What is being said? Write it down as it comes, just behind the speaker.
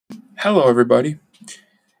Hello, everybody.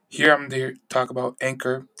 Here I'm here to talk about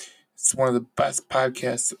Anchor. It's one of the best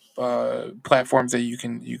podcast platforms that you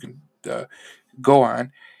can go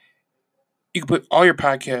on. You can put all your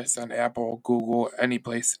podcasts on Apple, Google, any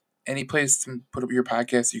place to put up your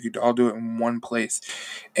podcast. You could all do it in one place.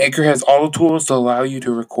 Anchor has all the tools to allow you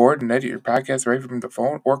to record and edit your podcast right from the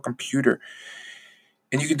phone or computer,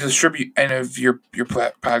 and you can distribute any of your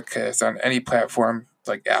podcasts on any platform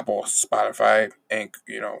like Apple, Spotify,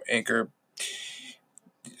 Anchor,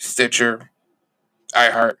 Stitcher,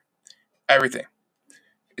 iHeart, everything.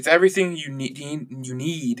 It's everything you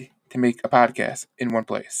need to make a podcast in one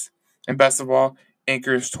place. And best of all,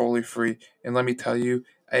 Anchor is totally free. And let me tell you,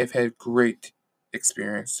 I have had great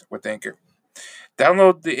experience with Anchor.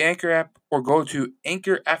 Download the Anchor app or go to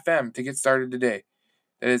Anchor FM to get started today.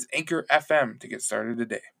 That is Anchor FM to get started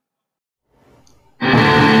today.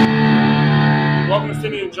 Welcome to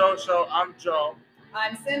Cindy and Joe Show. I'm Joe.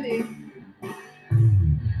 I'm Cindy.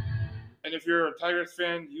 And if you're a Tigers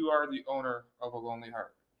fan, you are the owner of a lonely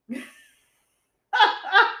heart.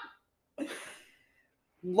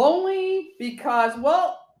 Lonely because,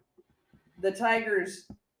 the Tigers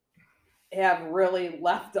have really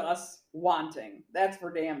left us wanting. That's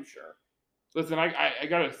for damn sure. Listen, I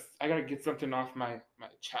gotta get something off my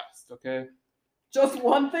chest, okay? Just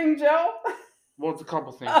one thing, Joe? Well, it's a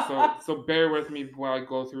couple things. So bear with me while I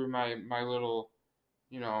go through my little,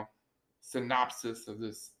 synopsis of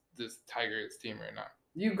this Tigers team right now.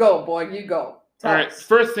 You go, boy. You go. All right.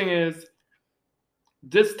 First thing is,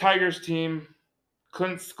 this Tigers team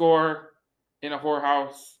couldn't score in a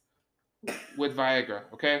whorehouse with Viagra.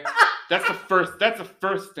 Okay, that's the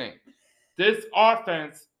first thing. This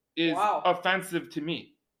offense is offensive to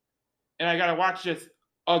me, and I gotta watch this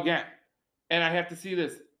again, and I have to see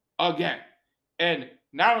this again. And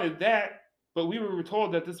not only that, but we were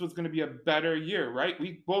told that this was going to be a better year, right?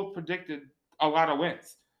 We both predicted a lot of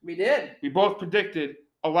wins. We did. We both predicted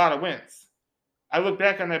a lot of wins. I look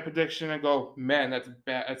back on that prediction and go, man, that's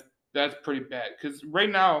bad. That's pretty bad. Because right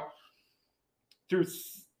now, through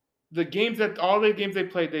all the games they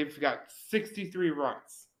played, they've got 63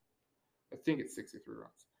 runs. I think it's 63 runs.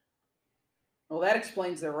 Well, that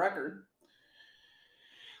explains their record.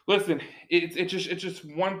 Listen, it's just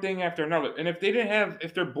one thing after another. And if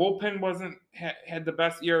their bullpen had the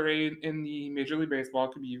best ERA in the Major League Baseball,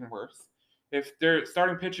 it could be even worse. If their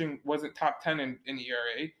starting pitching wasn't top 10 in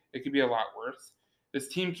ERA, it could be a lot worse. This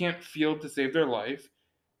team can't field to save their life.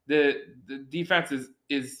 The defense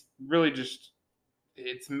is really just,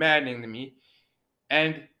 it's maddening to me.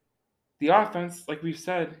 And the offense, like we've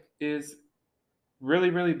said, is really,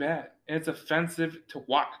 really bad. And it's offensive to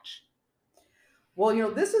watch.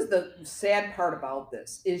 Well, this is the sad part about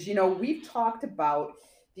this is, we've talked about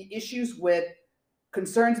the issues with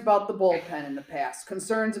concerns about the bullpen in the past,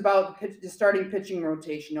 concerns about the starting pitching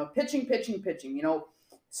rotation, pitching,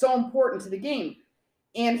 so important to the game.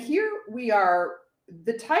 And here we are,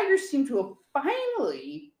 the Tigers seem to have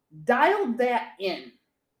finally dialed that in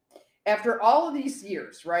after all of these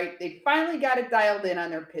years, right? They finally got it dialed in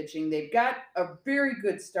on their pitching. They've got a very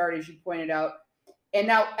good start, as you pointed out. And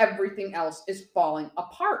now everything else is falling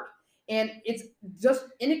apart. And it's just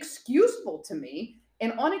inexcusable to me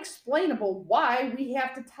and unexplainable why we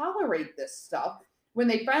have to tolerate this stuff when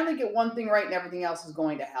they finally get one thing right and everything else is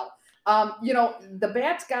going to hell. The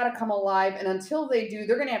bat's got to come alive. And until they do,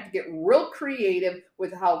 they're going to have to get real creative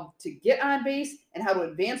with how to get on base and how to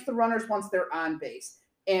advance the runners once they're on base.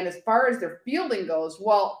 And as far as their fielding goes,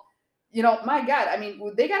 my God,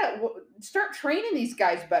 they got to start training these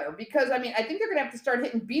guys better because, I think they're going to have to start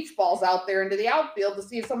hitting beach balls out there into the outfield to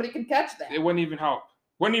see if somebody can catch that. It wouldn't even help.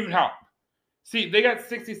 See, they got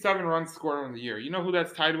 67 runs scored on the year. You know who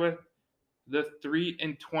that's tied with? The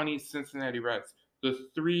 3-20 Cincinnati Reds. The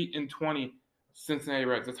 3-20 Cincinnati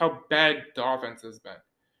Reds. That's how bad the offense has been.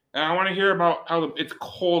 And I want to hear about how it's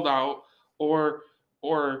cold out or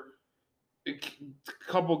a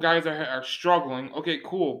couple guys are struggling. Okay,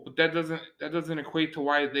 cool, but that doesn't equate to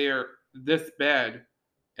why they are this bad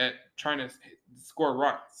at trying to score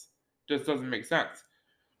runs. Just doesn't make sense.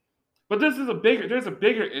 But there's a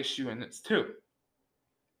bigger issue in this too.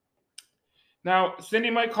 Now, Cindy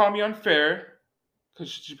might call me unfair, because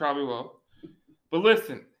she probably will. But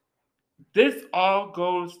listen, this all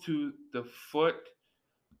goes to the foot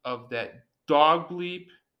of that dog bleep,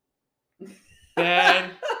 bad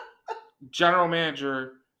general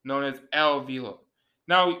manager known as Avila.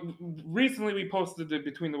 Now, recently we posted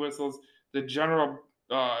Between the Whistles, the general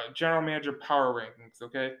manager power rankings,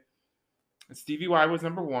 okay? And Stevie Y was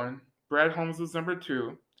number 1. Brad Holmes was number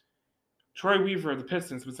 2. Troy Weaver of the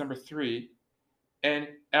Pistons was number 3. And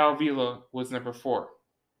Avila was number 4.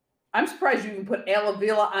 I'm surprised you even put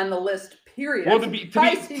Avila on the list. Period. Well, I'm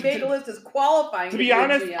surprised he made the list as qualifying. To be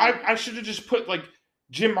honest, I should have just put like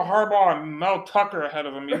Jim Harbaugh and Mel Tucker ahead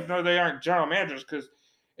of him, even though they aren't general managers, because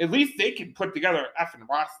at least they can put together an effing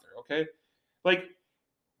roster. Okay, like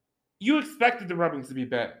you expected the Red Wings to be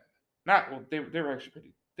bad. Not well, they were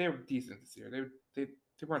actually they were decent this year. They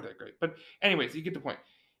weren't that great, but anyways, you get the point.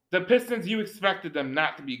 The Pistons, you expected them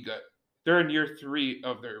not to be good. They're in year 3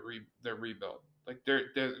 of their rebuild. Like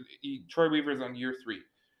Troy Weaver's on year 3.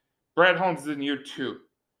 Brad Holmes is in year 2.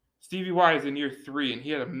 Stevie Y is in year 3, and he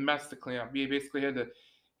had a mess to clean up. He basically had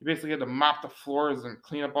to mop the floors and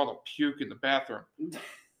clean up all the puke in the bathroom.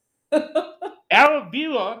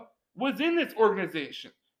 Avila was in this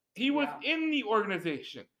organization. He was in the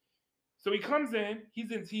organization. So he comes in.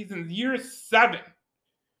 He's in year 7.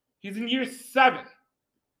 He's in year 7.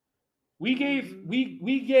 We gave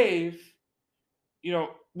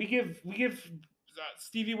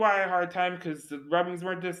Stevie Y a hard time because the Red Wings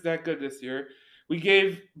weren't that good this year. We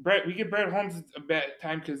give Brad Holmes a bad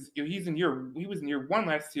time because he was in year 1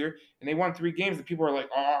 last year and they won 3 games and people are like,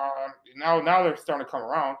 oh, now they're starting to come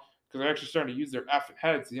around because they're actually starting to use their effing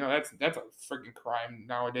heads. That's a freaking crime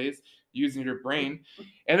nowadays, using your brain.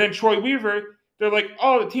 And then Troy Weaver, they're like,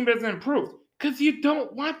 oh, the team hasn't improved because you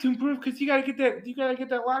don't want to improve because you gotta get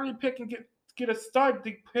that lottery pick and get a stud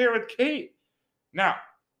to pair with Kate. Now,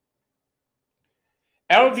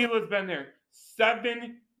 Avila's been there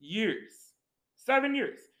 7 years. 7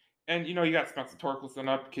 years. And, you got Spencer Torkelson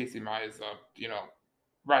up, Casey Mize up,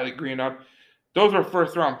 Riley Green up. Those are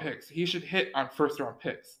first-round picks. He should hit on first-round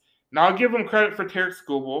picks. Now, I'll give him credit for Tarek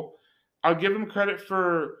Skubal. I'll give him credit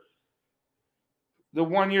for the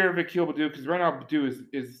 1 year of Akil Baddoo, because right now Baddoo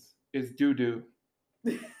is doo-doo.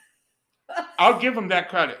 I'll give him that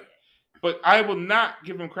credit. But I will not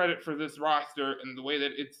give him credit for this roster and the way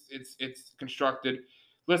that it's constructed.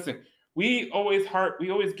 Listen, we always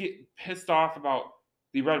get pissed off about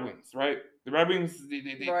the Red Wings, right? The Red Wings,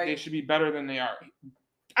 they should be better than they are.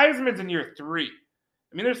 Yzerman's in year 3.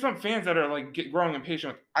 I mean, there's some fans that are like growing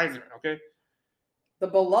impatient with Yzerman, okay? The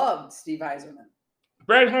beloved Steve Yzerman.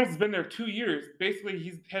 Brad Holmes has been there 2 years. Basically,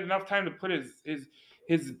 he's had enough time to put his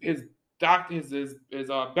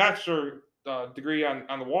bachelor degree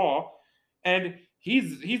on the wall, and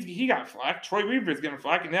he got flack. Troy Weaver is getting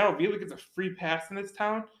flack, and now Avila gets a free pass in this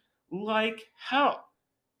town. Like hell.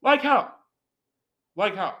 And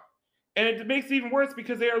it makes it even worse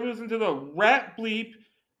because they are losing to the rat bleep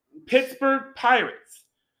Pittsburgh Pirates.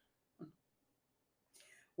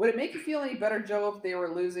 Would it make you feel any better, Joe, if they were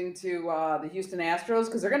losing to the Houston Astros?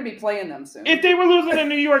 Because they're going to be playing them soon. If they were losing to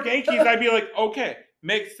New York Yankees, I'd be like, okay,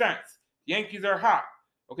 makes sense. Yankees are hot.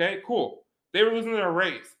 Okay, cool. They were losing to the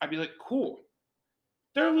Rays. I'd be like, cool.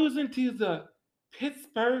 They're losing to the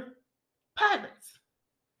Pittsburgh Pirates.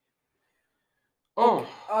 Oh.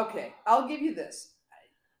 Okay. I'll give you this.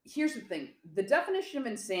 Here's the thing. The definition of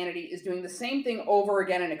insanity is doing the same thing over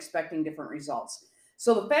again and expecting different results.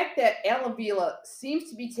 So the fact that Avila seems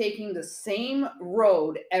to be taking the same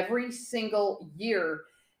road every single year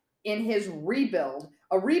in his rebuild,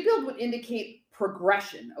 a rebuild would indicate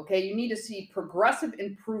progression, okay? You need to see progressive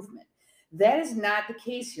improvement. That is not the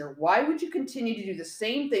case here. Why would you continue to do the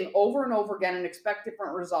same thing over and over again and expect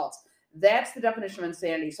different results? That's the definition of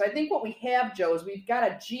insanity. So I think what we have, Joe, is we've got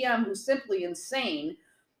a GM who's simply insane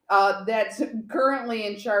that's currently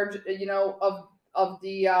in charge, of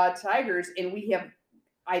the Tigers. And we have,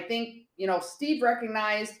 I think, Steve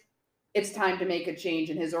recognized it's time to make a change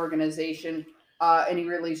in his organization, and he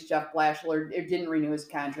released Jeff Blashill, or didn't renew his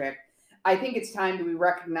contract. I think it's time that we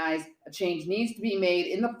recognize a change needs to be made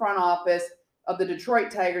in the front office of the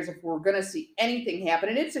Detroit Tigers if we're going to see anything happen.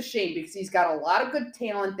 And it's a shame because he's got a lot of good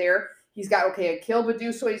talent there. He's got, Akil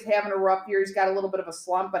Baddoo, so he's having a rough year. He's got a little bit of a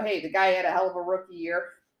slump. But, hey, the guy had a hell of a rookie year,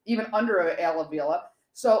 even under Avila.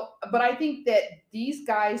 So, but I think that these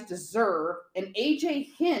guys deserve, and A.J.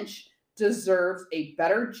 Hinch deserves a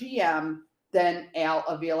better GM than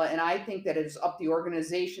Avila. And I think that it is up to the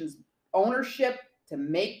organization's ownership to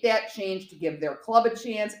make that change, to give their club a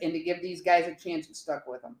chance, and to give these guys a chance to stuck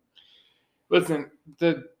with them. Listen,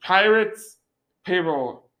 the Pirates'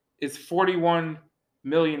 payroll is $41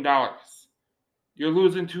 million. You're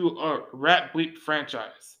losing to a rat bleep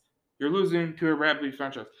franchise. You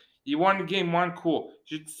won game 1, cool.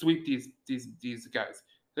 You should sweep these guys.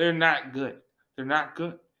 They're not good. None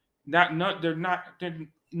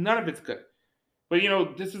of it's good. But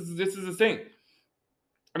this is the thing.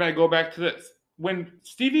 And I go back to this. When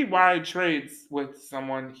Stevie Y trades with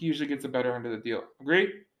someone, he usually gets a better end of the deal.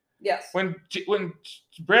 Agree? Yes. When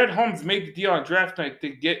Brad Holmes made the deal on draft night to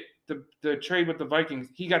get the trade with the Vikings,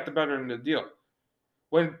 he got the better end of the deal.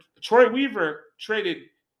 When Troy Weaver traded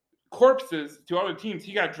corpses to other teams,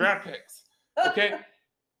 he got draft picks. Okay?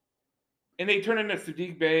 And they turned into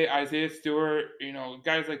Sadiq Bey, Isaiah Stewart,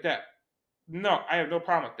 guys like that. No, I have no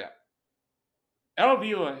problem with that.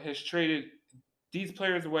 Avila has traded these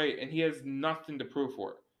players away, and he has nothing to prove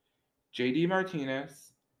for it. J.D.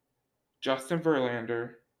 Martinez, Justin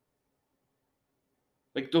Verlander,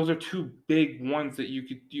 like those are two big ones that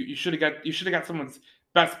you should have got. You should have got someone's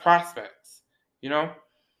best prospects.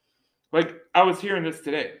 Like I was hearing this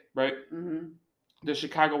today, right? Mm-hmm. The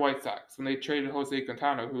Chicago White Sox, when they traded Jose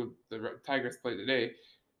Quintana, who the Tigers play today,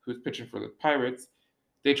 who's pitching for the Pirates,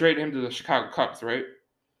 they traded him to the Chicago Cubs, right?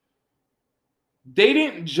 They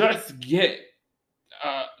didn't just get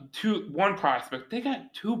one prospect. They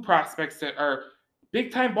got two prospects that are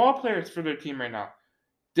big time ball players for their team right now.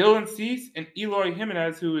 Dylan Cease and Eloy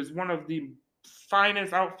Jimenez, who is one of the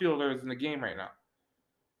finest outfielders in the game right now.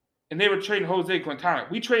 And they were trading Jose Quintana.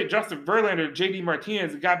 We traded Justin Verlander, J.D.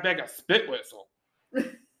 Martinez, and got back a spit whistle.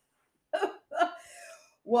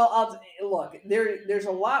 Well, look, there's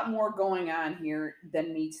a lot more going on here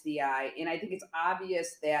than meets the eye. And I think it's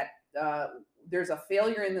obvious that there's a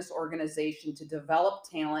failure in this organization to develop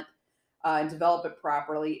talent and develop it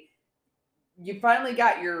properly. You finally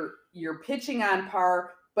got your pitching on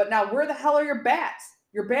par, but now where the hell are your bats?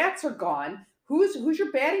 Your bats are gone. Who's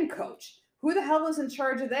your batting coach? Who the hell is in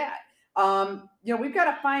charge of that? We've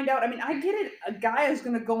got to find out. I mean, I get it. A guy is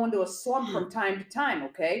going to go into a slump from time to time.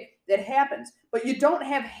 Okay, that happens. But you don't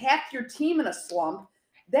have half your team in a slump.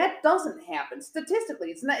 That doesn't happen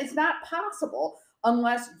statistically. It's not possible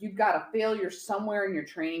unless you've got a failure somewhere in your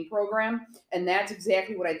training program, and that's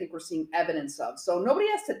exactly what I think we're seeing evidence of. So nobody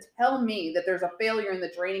has to tell me that there's a failure in the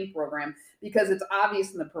training program because it's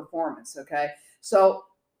obvious in the performance. Okay, so.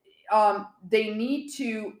 They need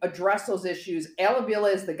to address those issues. Avila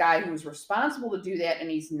is the guy who's responsible to do that, and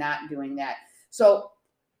he's not doing that. So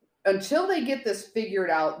until they get this figured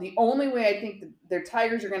out, the only way I think their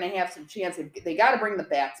Tigers are going to have some chance, they got to bring the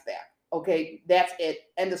bats back. Okay, that's it.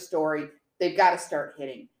 End of story. They've got to start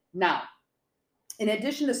hitting. Now, in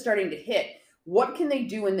addition to starting to hit, what can they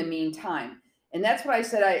do in the meantime? And that's what I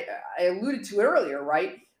said, I alluded to it earlier,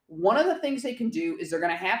 right? One of the things they can do is they're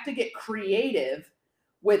going to have to get creative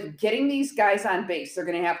with getting these guys on base. They're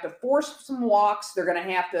going to have to force some walks. They're going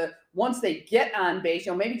to have to, once they get on base,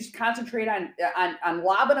 maybe just concentrate on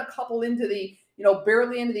lobbing a couple into the,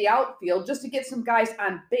 barely into the outfield just to get some guys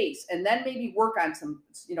on base, and then maybe work on some,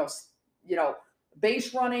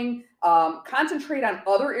 base running, concentrate on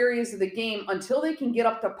other areas of the game until they can get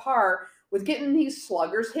up to par with getting these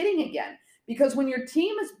sluggers hitting again. Because when your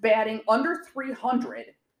team is batting under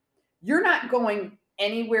 300, you're not going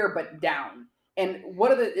anywhere but down. And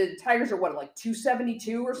what are the Tigers are like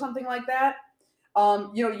 272 or something like that?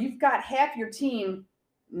 You've got half your team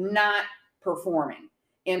not performing.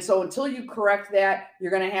 And so until you correct that, you're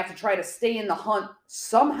going to have to try to stay in the hunt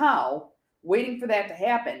somehow, waiting for that to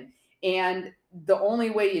happen. And the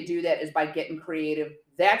only way you do that is by getting creative.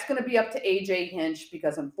 That's going to be up to AJ Hinch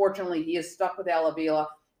because unfortunately he is stuck with Avila,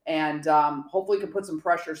 and hopefully can put some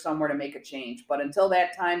pressure somewhere to make a change. But until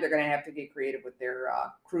that time, they're going to have to get creative with their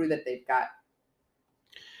crew that they've got.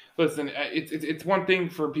 Listen, it's one thing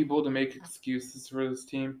for people to make excuses for this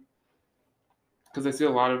team, because I see a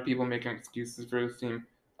lot of people making excuses for this team.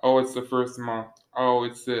 Oh, it's the first month. Oh,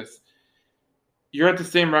 it's this. You're at the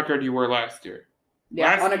same record you were last year.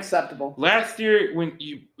 Yeah, unacceptable. Last year, when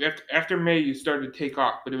after May, you started to take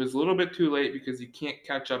off, but it was a little bit too late because you can't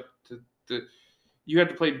catch up to the. You had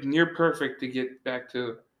to play near perfect to get back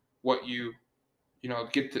to what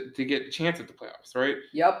get to get a chance at the playoffs, right?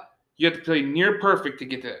 Yep. You have to play near perfect to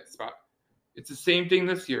get to that spot. It's the same thing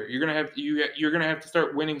this year. You're gonna have to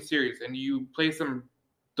start winning series, and you play some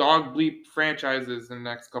dog bleep franchises in the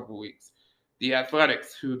next couple of weeks. The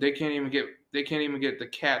Athletics, who they can't even get the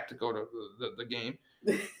cat to go to the game.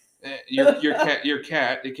 your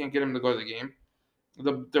cat, they can't get him to go to the game.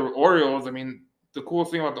 The Orioles, I mean, the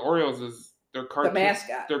coolest thing about the Orioles is their cartoon, the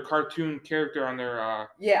mascot, their cartoon character on their I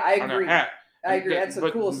agree. On their hat. I agree. That's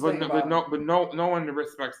the coolest thing about it. No one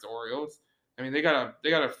respects the Orioles. I mean, they got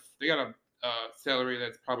a salary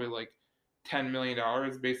that's probably like $10 million,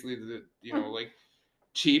 basically. Like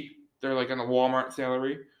cheap. They're like on the Walmart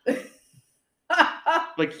salary.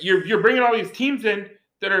 Like you're bringing all these teams in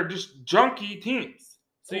that are just junky teams,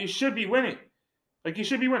 so you should be winning. Like you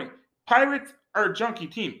should be winning. Pirates are a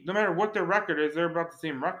junky team. No matter what their record is, they're about the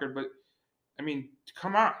same record. But I mean,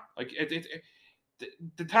 come on. Like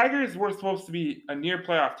the Tigers were supposed to be a near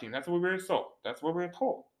playoff team. That's what we were sold. That's what we were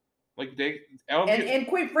told. Like and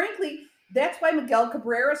quite frankly, that's why Miguel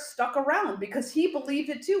Cabrera stuck around, because he believed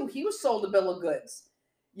it too. He was sold a bill of goods.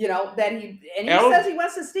 that he says he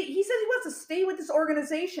wants to stay. He says he wants to stay with this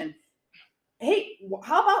organization. Hey,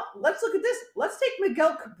 how about let's look at this? Let's take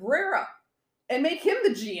Miguel Cabrera and make him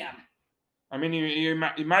the GM. I mean, you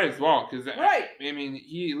might as well, because right. I mean,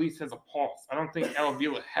 he at least has a pulse. I don't think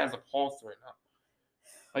Avila has a pulse right now.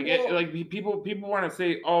 People want to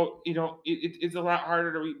say, oh, it's a lot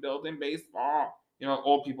harder to rebuild in baseball.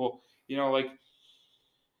 Old people,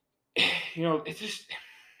 it's just,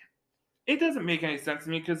 it doesn't make any sense to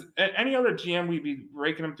me, because any other GM, we'd be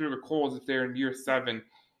raking them through the coals if they're in year 7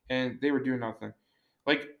 and they were doing nothing.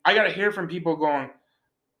 Like, I got to hear from people going,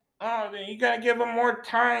 oh, you got to give them more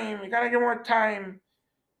time. You got to give more time.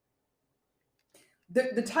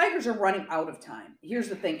 The Tigers are running out of time. Here's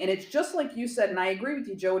the thing. And it's just like you said, and I agree with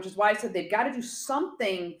you, Joe, which is why I said they've got to do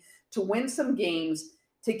something to win some games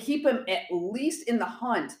to keep them at least in the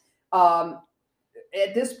hunt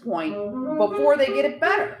at this point before they get it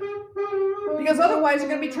better. Because otherwise you're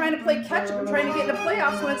going to be trying to play catch-up and trying to get into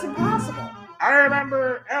playoffs when it's impossible. I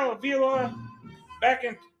remember Avila back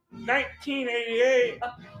in 1988.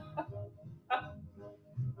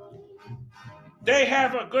 They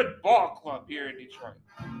have a good ball club here in Detroit.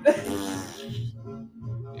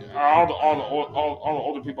 All the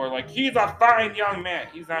older people are like, he's a fine young man.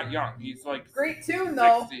 He's not young. He's like great tune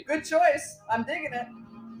though. 60. Good choice. I'm digging it.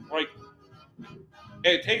 Like,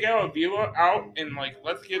 hey, take Avila out and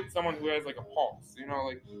let's get someone who has a pulse.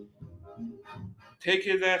 Take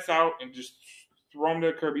his ass out and just throw him to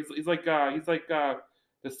the curb. He's like the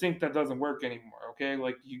sink that doesn't work anymore. Okay,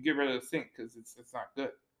 you get rid of the sink because it's not good.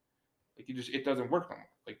 It doesn't work no more.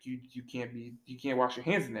 You can't wash your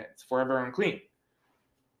hands in that. It's forever unclean.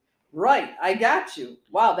 Right, I got you.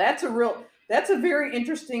 Wow, that's a very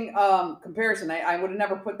interesting comparison. I would have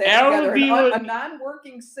never put that together. A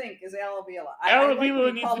non-working sink is Avila.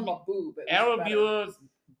 Avila needs to be a boob. Avila's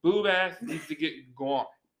boob ass needs to get gone.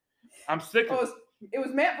 I'm sick of it. It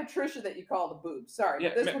was Matt Patricia that you called a boob. Sorry,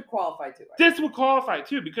 but this would qualify too. This would qualify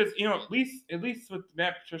too, because at least with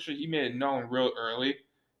Matt Patricia, he made it known real early.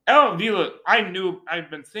 Avila, I've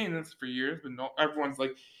been saying this for years, but everyone's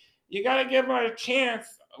like, you gotta give him a chance.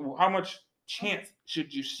 How much chance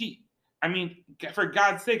should you see? I mean, for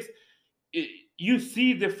God's sakes, you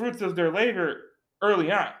see the fruits of their labor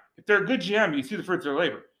early on. If they're a good GM, you see the fruits of their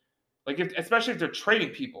labor. Especially if they're trading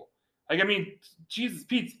people. Jesus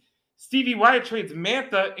Pete, Stevie Wyatt trades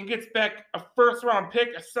Mantha and gets back a first-round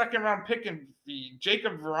pick, a second-round pick, and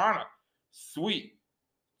Jacob Verana. Sweet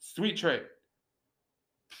trade.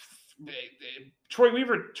 Troy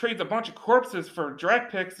Weaver trades a bunch of corpses for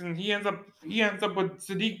draft picks, and he ends up with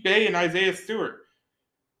Sadiq Bey and Isaiah Stewart.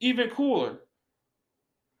 Even cooler.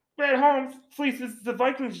 Brad Holmes fleeces the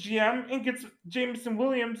Vikings GM and gets Jameson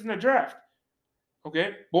Williams in the draft.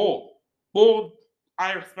 Okay, bold.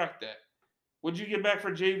 I respect that. What'd you get back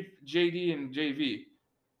for JD and JV?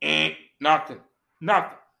 Nothing.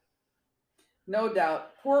 No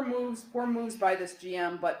doubt. Poor moves by this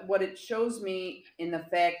GM, but what it shows me in the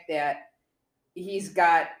fact that he's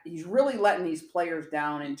really letting these players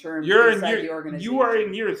down in terms of the organization. You are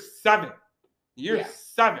in year 7. Year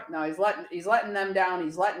 7. No, he's letting them down,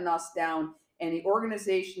 he's letting us down, and the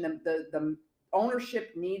organization, the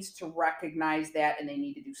ownership needs to recognize that, and they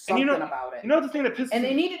need to do something about it. The thing that pisses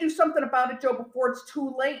they need to do something about it, Joe, before it's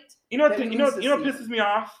too late. What pisses me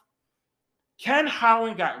off? Ken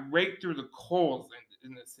Holland got raked through the coals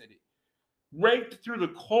in the city. Raked through the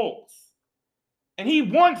coals. And he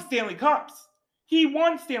won Stanley Cups. He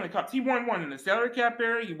won one in the salary cap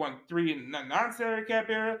era. He won 3 in the non-salary cap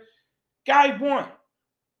era. Guy won.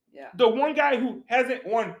 Yeah. The one guy who hasn't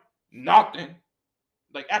won nothing,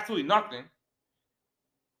 absolutely nothing,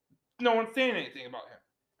 no one's saying anything about him.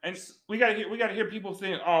 And we gotta hear people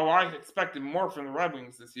saying, "Oh, I expected more from the Red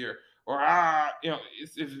Wings this year," or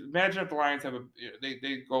imagine if the Lions have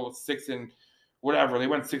they go 6 and whatever, they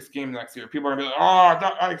win 6 games next year. People are gonna be like,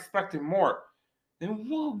 "Oh, I expected more." Then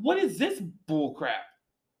what is this bull crap?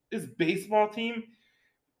 This baseball team?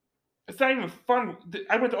 It's not even fun.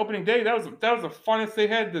 I went to opening day. That was the funnest they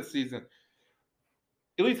had this season.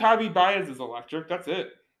 At least Javi Baez is electric. That's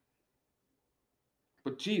it.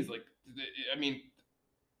 But geez,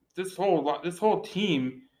 this whole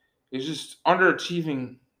team is just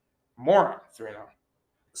underachieving morons right now.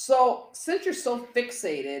 So, since you're so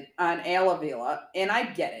fixated on Avila, and I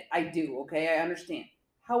get it, I do, okay, I understand.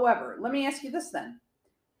 However, let me ask you this then.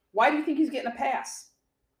 Why do you think he's getting a pass?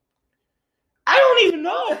 I don't even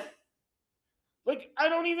know. I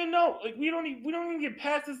don't even know. We don't even get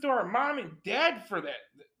passes to our mom and dad for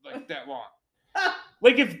that, that long.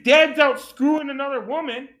 If dad's out screwing another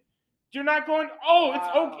woman, you're not going, "Oh,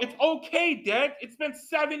 wow. It's okay, Dad. It's been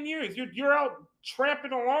 7 years. You're out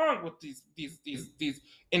tramping along with these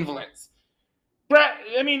invalids. Brett,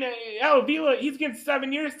 I mean, Avila, he's getting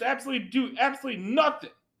 7 years to absolutely nothing.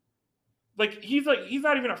 Like he's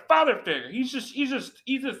not even a father figure. He's just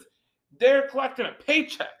there collecting a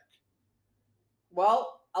paycheck.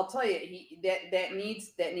 Well, I'll tell you, that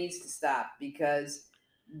needs to stop, because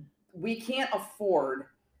we can't afford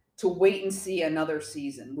to wait and see another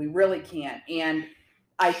season. We really can't. And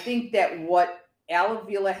I think that what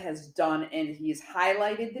Avila has done, and he's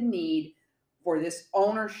highlighted the need for this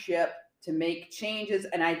ownership to make changes.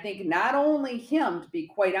 And I think not only him, to be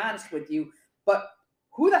quite honest with you, but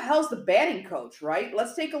who the hell's the batting coach, right?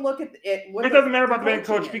 Let's take a look at what. It doesn't matter about the batting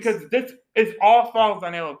coach, because this is all falls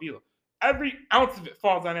on Avila. Every ounce of it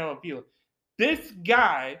falls on Avila. This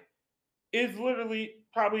guy is literally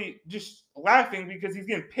probably just laughing because he's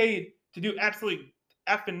getting paid to do absolutely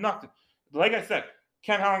effing nothing. Like I said,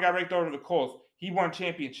 Ken Holland got raked over to the coals. He won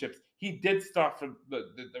championships. He did stuff for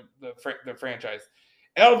the franchise.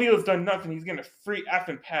 Avila's done nothing. He's getting a free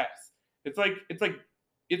effing pass. It's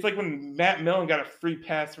like when Matt Millen got a free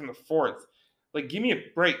pass from the Fords. Like, give me a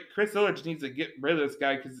break. Chris Ilitch needs to get rid of this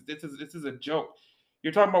guy, because this is a joke.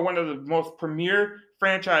 You're talking about one of the most premier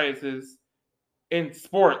franchises in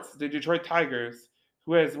sports, the Detroit Tigers,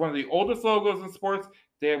 who has one of the oldest logos in sports.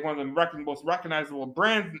 They have one of the most recognizable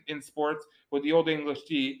brands in sports with the Old English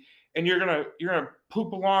D. And you're gonna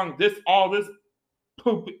poop along this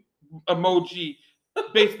poop emoji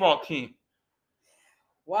baseball team.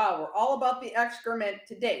 Wow, we're all about the excrement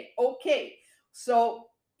today. Okay, so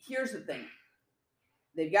here's the thing.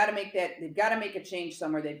 They've got to make a change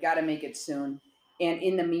somewhere. They've got to make it soon. And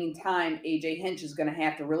in the meantime, AJ Hinch is going to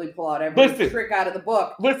have to really pull out every trick out of the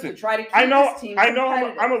book to try to keep this team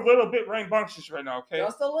competitive. I'm a little bit rambunctious right now, okay?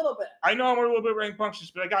 Just a little bit. I know I'm a little bit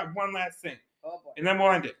rambunctious, but I got one last thing. Oh, boy. And then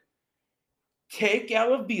we'll end it. Take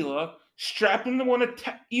Avila, strap him to one of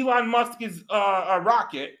Elon Musk's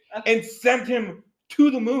rocket, and send him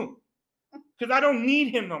to the moon. Because I don't need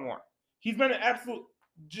him no more. He's been an absolute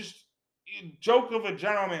just joke of a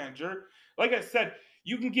general manager. Like I said,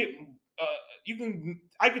 you can get...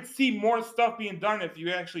 I could see more stuff being done if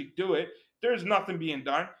you actually do it. There's nothing being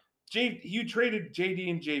done. You traded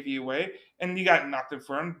JD and JV away, and you got nothing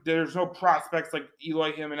for him. There's no prospects like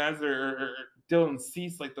Eloy Jimenez or Dylan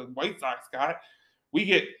Cease like the White Sox got. We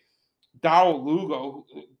get Dao Lugo.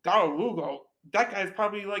 That guy's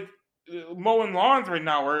probably like mowing lawns right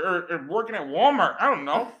now or working at Walmart. I don't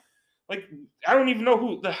know. Like, I don't even know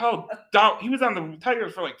who the hell Dao. He was on the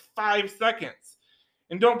Tigers for like 5 seconds.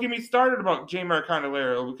 And don't get me started about Jeimer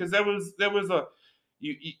Candelario, because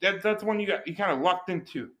that's one you kind of lucked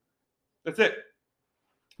into. That's it.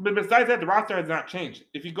 But besides that, the roster has not changed.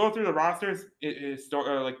 If you go through the rosters, it is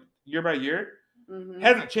like year by year, it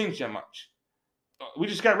hasn't changed that much. We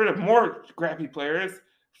just got rid of more crappy players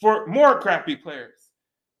for more crappy players,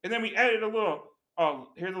 and then we added a little. Oh,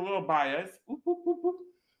 here's a little bias.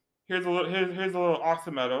 Here's a little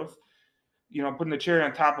Austin Meadows. Putting the cherry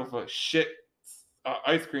on top of a shit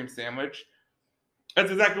ice cream sandwich.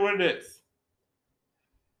 That's exactly what it is.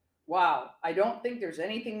 Wow. I don't think there's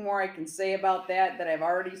anything more I can say about that I've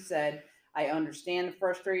already said. I understand the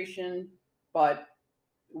frustration, but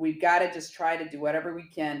we've got to just try to do whatever we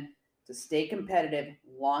can to stay competitive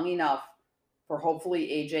long enough for hopefully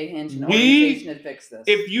AJ Hinch and organization to fix this.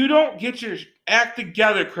 If you don't get your act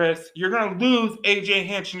together, Chris, you're going to lose AJ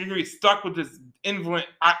Hinch, and you're going to be stuck with this invalid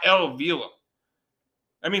Avila.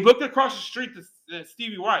 I mean, look across the street to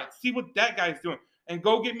Stevie Y. See what that guy's doing. And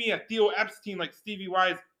go get me a Theo Epstein like Stevie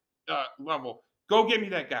Y's level. Go get me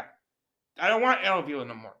that guy. I don't want Avila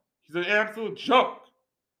no more. He's an absolute joke.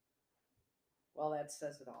 Well, that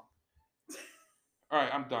says it all. All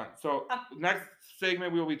right, I'm done. So next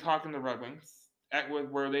segment, we will be talking to Red Wings,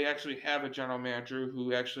 where they actually have a general manager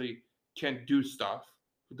who actually can do stuff,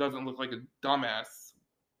 who doesn't look like a dumbass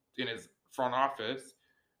in his front office,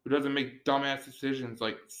 who doesn't make dumbass decisions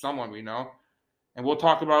like someone we know. And we'll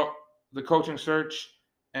talk about the coaching search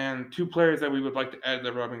and 2 players that we would like to add to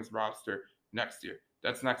the Red Wings roster next year.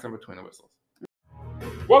 That's next on Between the Whistles.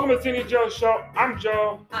 Welcome to Cindy and Joe's show. I'm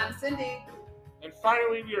Joe. I'm Cindy. And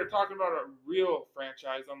finally, we are talking about a real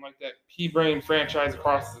franchise, unlike that pea-brain franchise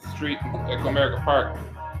across the street at Comerica Park.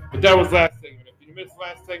 But that was last segment. If you missed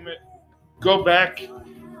last segment, go back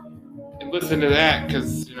and listen to that,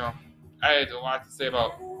 because, I had a lot to say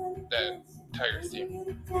about that Tigers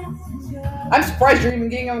team. I'm surprised you're even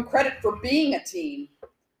giving them credit for being a team.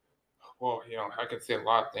 Well, I could say a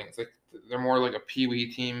lot of things. Like, they're more like a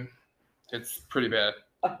pee-wee team. It's pretty bad.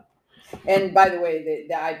 And by the way,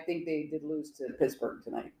 I think they did lose to Pittsburgh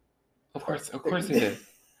tonight. Of course they did.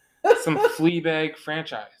 Some Fleabag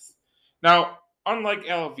franchise. Now, unlike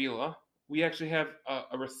Avila, we actually have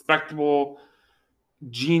a respectable,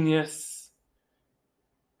 genius,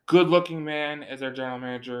 good-looking man as our general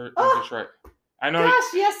manager in Oh, Detroit. I know. gosh,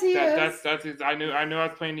 yes, he is. That's his. I knew I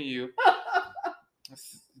was playing to you.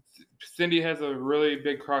 Cindy has a really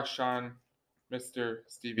big crush on Mr.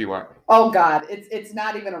 Stevie Y. Oh God, it's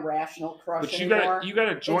not even a rational crush But anymore. you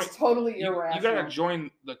gotta join. It's totally You irrational. gotta join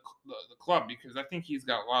the club because I think he's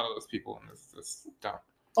got a lot of those people in this town.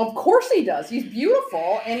 Of course he does. He's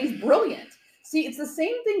beautiful and he's brilliant. See, it's the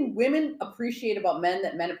same thing women appreciate about men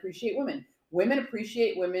that men appreciate women. Women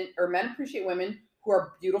appreciate women, or men appreciate women who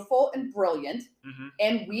are beautiful and brilliant,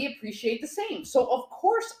 and we appreciate the same. So of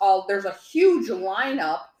course, there's a huge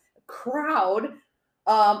crowd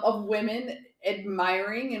of women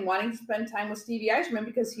admiring and wanting to spend time with Stevie Eiserman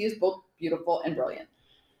because he is both beautiful and brilliant.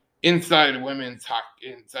 Inside the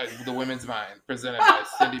women's mind, presented by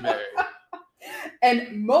Cindy Berry.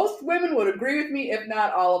 And most women would agree with me, if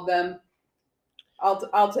not all of them.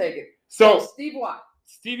 I'll take it. So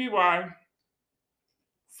Stevie Y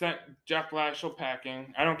sent Jeff Blashill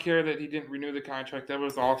packing. I don't care that he didn't renew the contract. That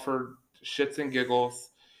was all for shits and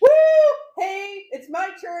giggles. Woo! Hey, it's my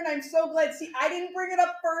turn. I'm so glad. See, I didn't bring it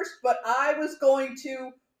up first, but I was going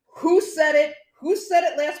to. Who said it? Who said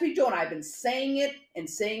it last week, Joe? And I've been saying it and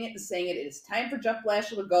saying it and saying it. It is time for Jeff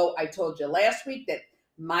Blashill to go. I told you last week that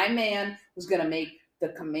my man was going to make the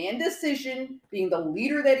command decision, being the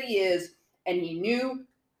leader that he is, and he knew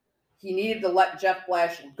he needed to let Jeff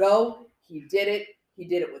Blashill go. He did it. He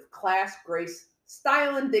did it with class, grace,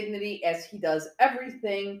 style, and dignity, as he does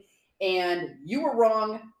everything. And you were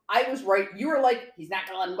wrong. I was right. You were like, he's not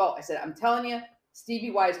going to let him go. I said, I'm telling you, Stevie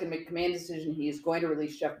Y is going to make a command decision. He is going to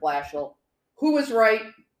release Jeff Blashill. Who was right?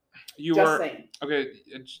 You Just were saying. Okay.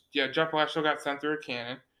 Yeah, Jeff Blashill got sent through a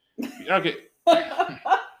cannon. Okay.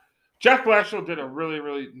 Jeff Blashill did a really,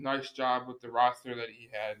 really nice job with the roster that he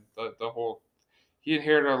had. He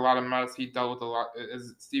inherited a lot of mess. He dealt with a lot,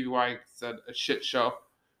 as Stevie Y said, a shit show,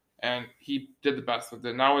 and he did the best with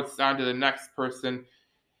it. Now it's on to the next person,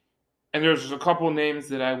 and there's a couple names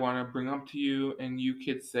that I want to bring up to you, and you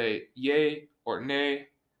could say yay or nay,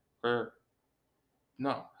 or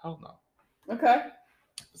no, hell no. Okay.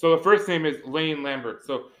 So the first name is Lane Lambert.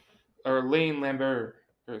 Or Lane Lambert.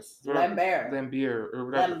 Lambert. Or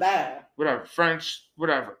whatever. Lambert. Whatever. French,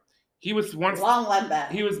 whatever. He was once. Long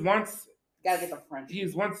Lambert. He was once. Gotta get the French. He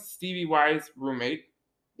was once Stevie Y's roommate.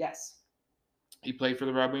 Yes. He played for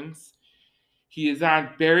the Red Wings. He is on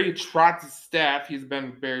Barry Trotz's staff. He's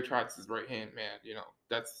been Barry Trotz's right hand man.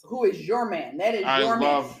 That's who is your man. That is your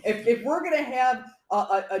man. If we're gonna have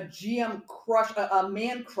a GM crush, a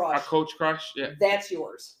man crush, a coach crush, yeah, that's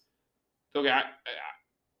yours. Okay,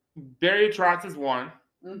 Barry Trotz is one.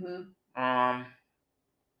 Mm-hmm.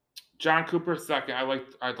 John Cooper second. I'd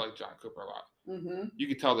like John Cooper a lot. Mm-hmm. You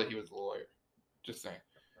could tell that he was a lawyer. Just saying,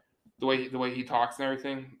 the way he talks and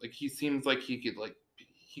everything, like he seems like he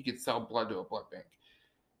could sell blood to a blood bank.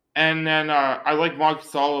 And then I like Mark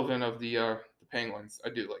Sullivan of the Penguins. I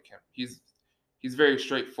do like him. He's very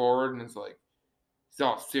straightforward and he's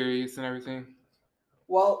all serious and everything.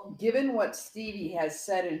 Well, given what Stevie has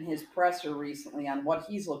said in his presser recently on what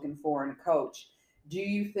he's looking for in a coach, do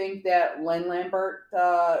you think that Len Lambert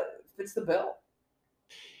fits the bill?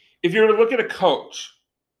 If you were to look at a coach,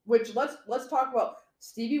 which let's talk about.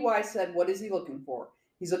 Stevie Y said, what is he looking for?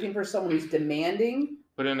 He's looking for someone who's demanding,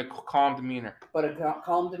 but in a calm demeanor.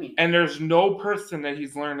 And there's no person that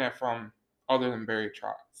he's learned that from other than Barry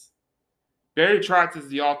Trotz. Barry Trotz is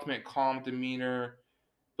the ultimate calm demeanor,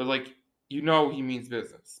 but he means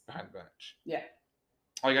business behind the bench. Yeah.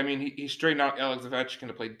 He straightened out Alex Ovechkin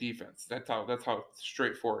to play defense. That's how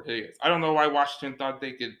straightforward he is. I don't know why Washington thought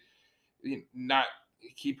they could not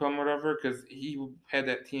keep him, whatever, because he had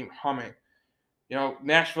that team humming.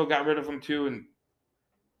 Nashville got rid of him too, and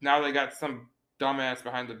now they got some dumbass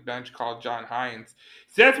behind the bench called John Hines.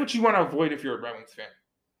 So that's what you want to avoid if you're a Red Wings fan.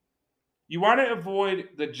 You want to avoid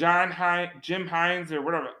the Jim Hines, or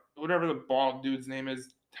whatever the bald dude's name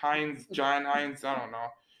is. John Hines, I don't know.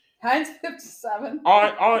 Hines 57.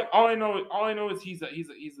 All I know is he's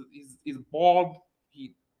bald.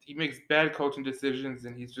 He makes bad coaching decisions,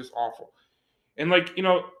 and he's just awful. And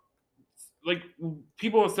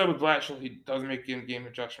people have said with Blashill, he doesn't make game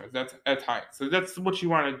adjustments. That's Hines. So that's what you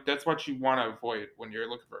want to avoid when you're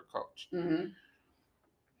looking for a coach. Mm-hmm.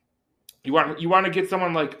 You want to get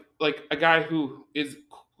someone like a guy who is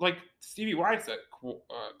like Stevie Y said,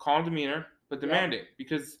 calm demeanor but demanding,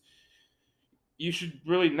 because you should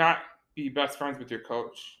really not be best friends with your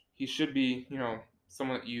coach. He should be,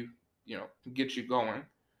 someone that can get you going.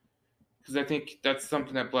 because I think that's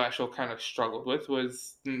something that Blashill kind of struggled with,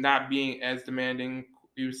 was not being as demanding.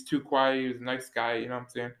 He was too quiet. He was a nice guy. You know what I'm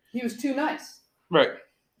saying? He was too nice, Right.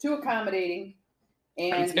 too accommodating,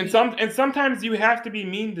 and And sometimes you have to be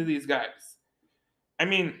mean to these guys. I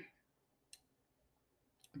mean,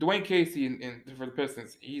 Dwayne Casey for the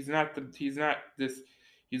Pistons, he's not this.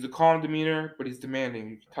 He's a calm demeanor, but he's demanding.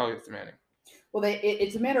 You can tell he's demanding. Well,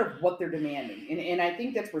 it's a matter of what they're demanding, and I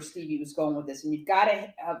think that's where Stevie was going with this. And you've got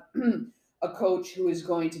to have a coach who is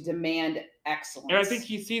going to demand excellence. And I think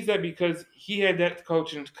he sees that because he had that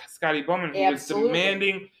coach in Scotty Bowman who Absolutely. was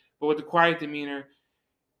demanding, but with a quiet demeanor.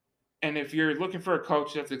 And if you're looking for a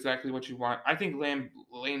coach, that's exactly what you want. I think Lane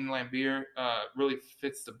Lambier really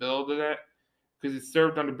fits the bill to that because he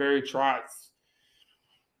served under Barry Trotz.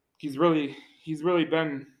 He's really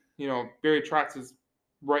been, Barry Trotz's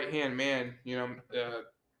right hand man,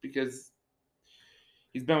 because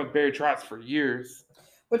he's been with Barry Trotz for years.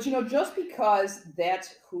 But just because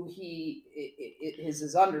that's who he is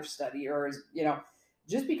his understudy, or is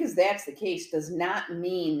just because that's the case does not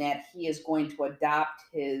mean that he is going to adopt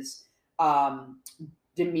his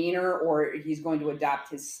demeanor or he's going to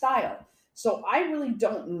adopt his style. So I really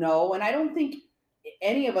don't know, and I don't think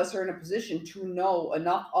any of us are in a position to know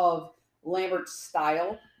enough of Lambert's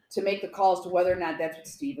style to make the calls to whether or not that's what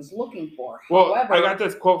Steve is looking for. Well, however, I got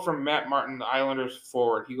this quote from Matt Martin, the Islanders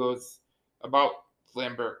forward. He goes about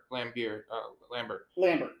Lambert. Yeah,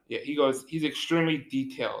 he goes, he's extremely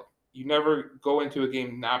detailed. You never go into a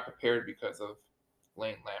game not prepared because of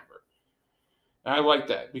Lane Lambert. And I like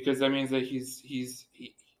that because that means that he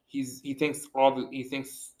thinks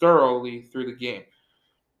thoroughly through the game.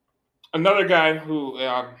 Another guy who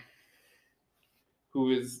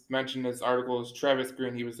is mentioned in this article is Travis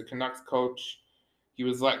Green. He was the Canucks coach. He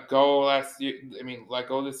was let go last year. Let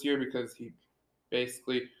go this year because he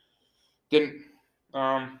basically didn't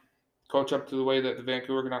coach up to the way that the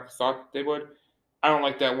Vancouver Canucks thought they would. I don't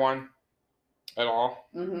like that one at all.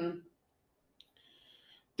 Mm-hmm.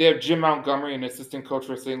 They have Jim Montgomery, an assistant coach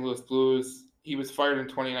for St. Louis Blues. He was fired in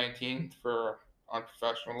 2019 for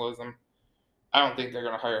unprofessionalism. I don't think they're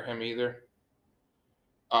going to hire him either.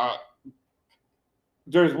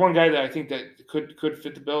 There's one guy that I think that could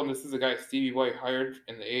fit the bill, and this is a guy Stevie White hired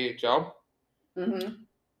in the AHL. Mm-hmm.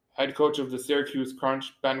 Head coach of the Syracuse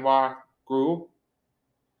Crunch, Benoit Groulx.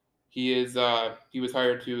 He was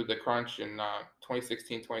hired to the Crunch in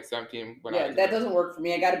 2016, 2017. That doesn't work for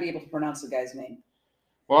me. I got to be able to pronounce the guy's name.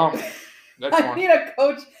 Well, that's I need a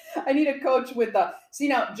coach. I need a coach with the. See,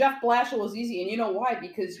 now Jeff Blashill was easy, and you know why?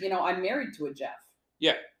 Because I'm married to a Jeff.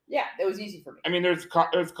 Yeah. Yeah, that was easy for me. I mean, there's a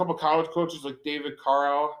couple college coaches like David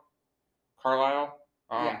Carlisle,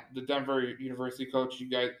 the Denver University coach.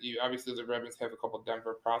 You obviously the Ravens have a couple of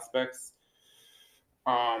Denver prospects.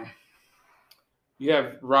 You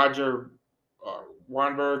have Roger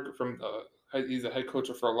Warnberg he's a head coach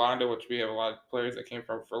of Orlando, which we have a lot of players that came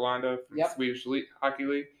from Orlando, from the Swedish Hockey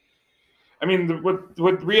League. I mean,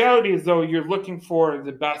 what reality is, though, you're looking for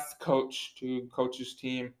the best coach to coach his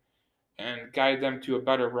team and guide them to a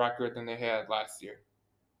better record than they had last year.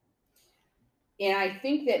 And I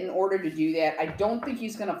think that in order to do that, I don't think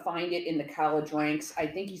he's going to find it in the college ranks. I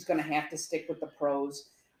think he's going to have to stick with the pros.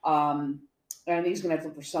 And I think he's going to have to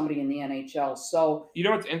look for somebody in the NHL. So you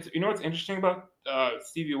know what's interesting about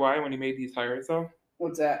Stevie Y when he made these hires, though?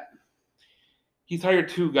 What's that? He's hired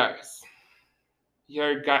two guys. He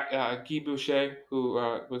hired Guy Boucher, who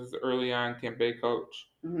was early on Tampa Bay coach,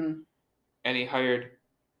 and he hired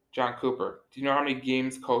John Cooper. Do you know how many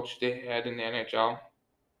games coached they had in the NHL?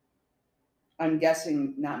 I'm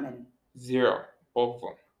guessing not many. 0, both of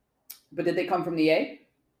them. But did they come from the A?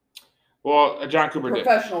 Well, John Cooper did.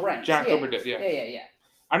 Professional ranks. John Cooper did, yeah. Yeah.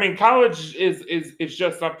 I mean, college is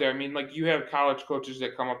just up there. I mean, like, you have college coaches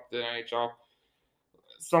that come up to the NHL.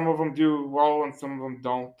 Some of them do well and some of them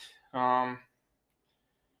don't.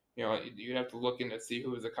 You have to look in to see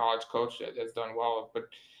who is a college coach that has done well. But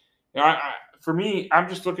for me, I'm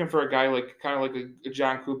just looking for a guy like a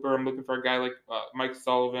John Cooper. I'm looking for a guy like Mike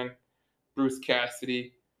Sullivan, Bruce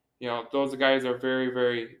Cassidy. Those guys are very,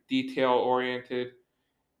 very detail oriented,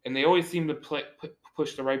 and they always seem to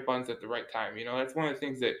push the right buttons at the right time. That's one of the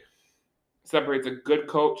things that separates a good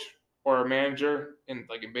coach or a manager in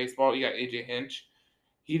baseball. You got AJ Hinch.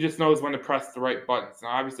 He just knows when to press the right buttons. Now,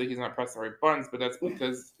 obviously, he's not pressing the right buttons, but that's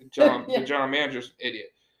because the general manager's an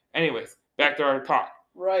idiot. Anyways, back to our talk.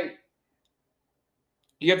 Right.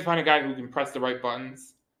 You have to find a guy who can press the right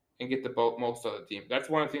buttons and get the most out of the team. That's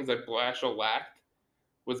one of the things that Blashill lacked,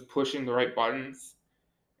 was pushing the right buttons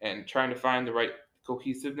and trying to find the right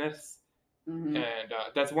cohesiveness. Mm-hmm. And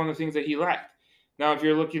that's one of the things that he lacked. Now, if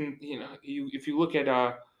you're looking, if you look at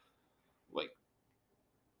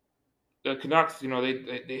the Canucks,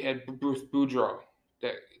 they had Bruce Boudreau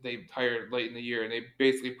that they hired late in the year, and they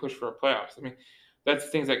basically pushed for a playoffs. I mean, that's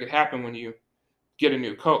things that could happen when you get a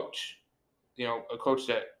new coach. A coach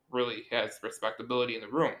that really has respectability in the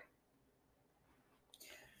room.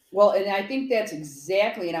 Well, and I think that's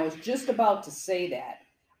exactly, and I was just about to say that.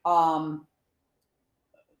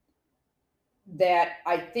 That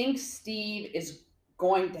I think Steve is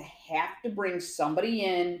going to have to bring somebody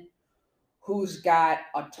in who's got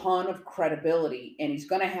a ton of credibility, and he's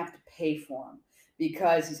going to have to pay for him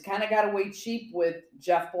because he's kind of got away cheap with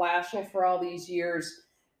Jeff Blashill for all these years,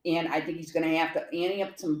 and I think he's going to have to ante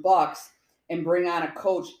up some bucks and bring on a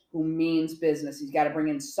coach who means business. He's got to bring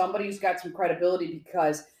in somebody who's got some credibility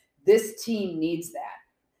because this team needs that.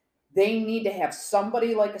 They need to have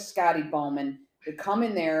somebody like a Scotty Bowman to come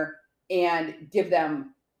in there and give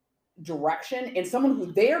them direction and someone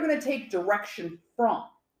who they are going to take direction from.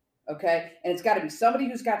 Okay. And it's got to be somebody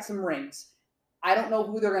who's got some rings. I don't know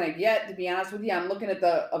who they're going to get, to be honest with you. I'm looking at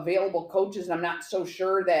the available coaches, and I'm not so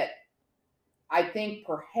sure that I think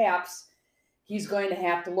perhaps he's going to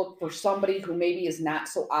have to look for somebody who maybe is not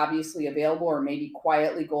so obviously available or maybe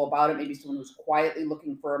quietly go about it, maybe someone who's quietly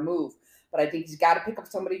looking for a move. But I think he's got to pick up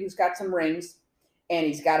somebody who's got some rings, and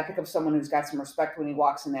he's got to pick up someone who's got some respect when he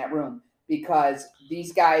walks in that room, because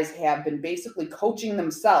these guys have been basically coaching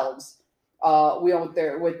themselves with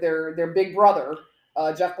their big brother,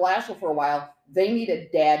 Jeff Blashill, for a while. They need a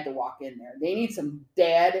dad to walk in there. They need some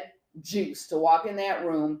dad juice to walk in that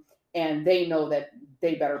room, and they know that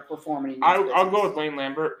they better perform. I'll go with Lane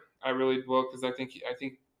Lambert. I really will, because I think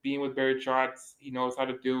being with Barry Trotz, he knows how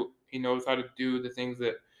to do the things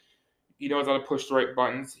that he knows how to push the right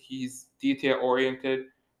buttons. He's detail oriented,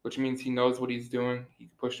 which means he knows what he's doing. He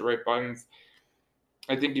can push the right buttons.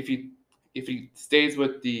 I think if he stays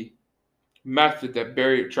with the method that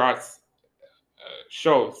Barry Trotz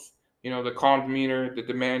shows, the calm demeanor, the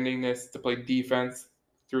demandingness to play defense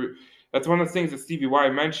through. That's one of the things that Stevie Y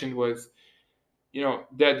mentioned was, that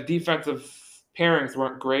the defensive pairings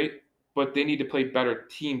weren't great, but they need to play better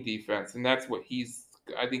team defense, and that's what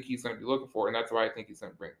I think he's going to be looking for, and that's why I think he's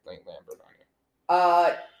going to bring Lane Lambert on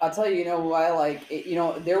here. I'll tell you, who I like.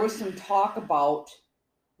 There was some talk about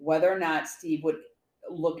whether or not Steve would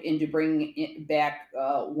look into bringing back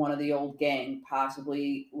one of the old gang,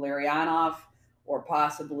 possibly Larionov or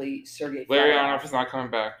possibly Sergei Fedorov. Larionov is not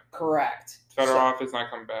coming back. Correct. Fedorov is not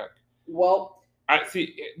coming back. Well, I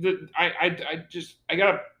see. I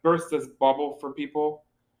gotta burst this bubble for people.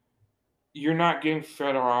 You're not getting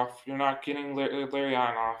Fedorov. You're not getting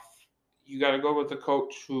Larionov. You got to go with a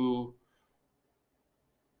coach who.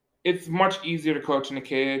 It's much easier to coach in the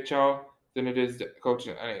KHL than it is to coach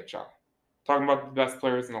in the NHL. Talking about the best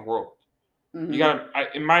players in the world. Mm-hmm. You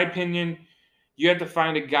got, in my opinion, you have to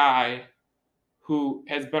find a guy who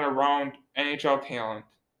has been around NHL talent,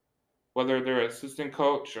 whether they're an assistant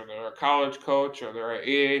coach or they're a college coach or they're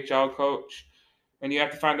an AHL coach, and you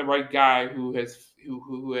have to find the right guy who has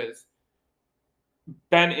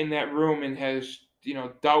been in that room and has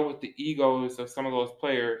dealt with the egos of some of those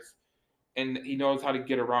players, and he knows how to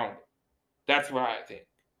get around it. That's what I think.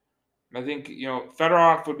 I think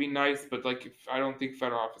Fedorov would be nice, but I don't think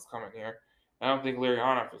Fedorov is coming here. I don't think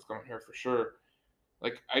Larionov is coming here for sure.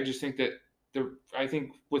 I just think that I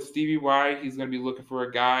think with Stevie Y, he's going to be looking for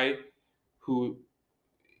a guy who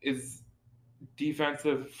is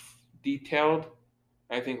defensive detailed.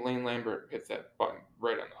 I think Lane Lambert hits that button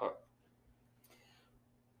right on the hook.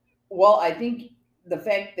 Well, I think the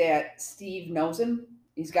fact that Steve knows him,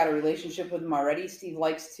 he's got a relationship with him already. Steve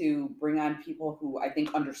likes to bring on people who I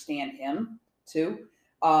think understand him too,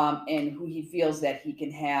 and who he feels that he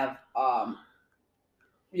can have,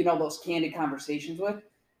 those candid conversations with,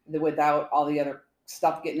 without all the other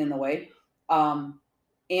stuff getting in the way.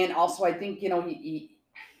 And also, I think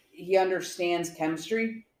he understands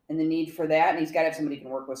chemistry and the need for that, and he's got to have somebody he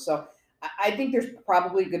can work with. So I think there's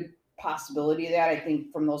probably a good possibility of that. I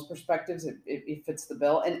think from those perspectives, it fits the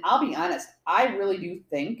bill. And I'll be honest, I really do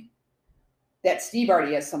think that Steve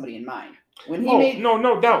already has somebody in mind. When he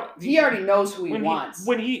no doubt, he already knows who he wants.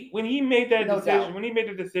 When he made that decision, when he made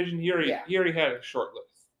the decision, he already had a short list.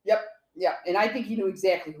 Yep, yeah, and I think he knew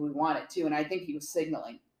exactly who he wanted too, and I think he was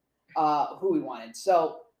signaling who he wanted.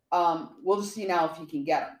 So we'll just see now if he can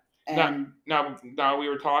get him. And now we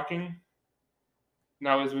were talking.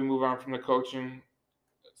 Now as we move on from the coaching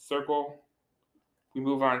circle, we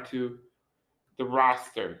move on to the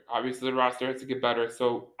roster. Obviously, the roster has to get better.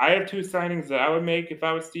 So I have 2 signings that I would make if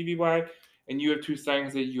I was Stevie Y, and you have 2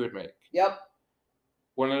 signings that you would make. Yep.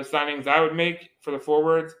 One of the signings I would make for the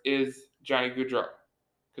forwards is Johnny Gaudreau,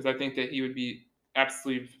 because I think that he would be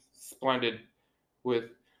absolutely splendid with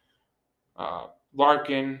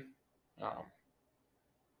Larkin.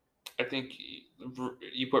 I think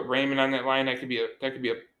you put Raymond on that line. That could be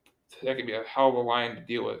a hell of a line to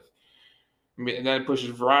deal with. I mean, and then it pushes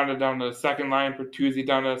Veranda down to the second line, Bertuzzi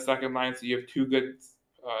down to the second line, so you have two good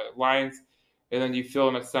lines, and then you fill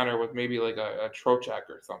in a center with maybe like a Trocheck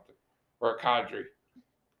or something, or a Kadri,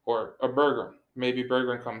 or a Bergeron. Maybe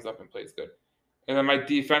Bergeron comes up and plays good. And then my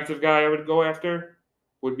defensive guy I would go after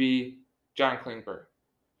would be John Klingberg.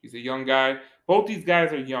 He's a young guy. Both these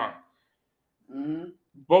guys are young. Mm-hmm.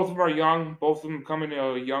 Both of them are young. Both of them come into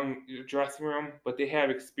a young dressing room, but they have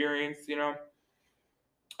experience.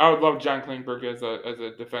 I would love John Klingberg as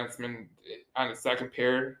a defenseman on the second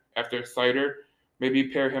pair after Sider. Maybe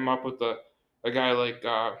pair him up with a guy like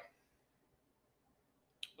a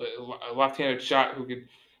left-handed shot who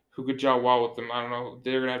could gel well with them. I don't know.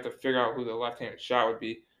 They're gonna have to figure out who the left-handed shot would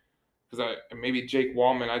be, because maybe Jake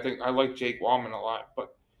Wallman. I think I like Jake Wallman a lot,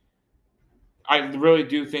 but I really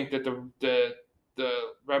do think that the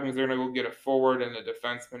Red Wings are gonna go get a forward and a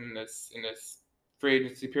defenseman in this free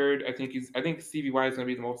agency period. I think Stevie Y is gonna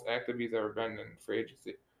be the most active he's ever been in free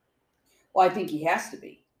agency. Well, I think he has to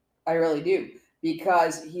be. I really do.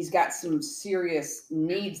 Because he's got some serious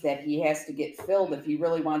needs that he has to get filled if he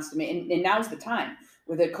really wants to make. And now's the time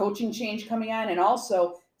with a coaching change coming on. And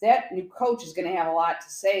also, that new coach is going to have a lot to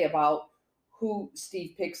say about who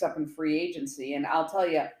Steve picks up in free agency. And I'll tell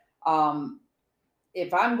you,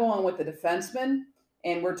 if I'm going with the defenseman,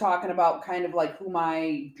 and we're talking about kind of like who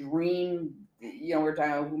my dream, we're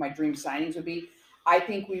talking about who my dream signings would be, I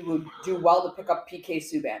think we would do well to pick up PK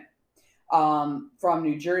Subban from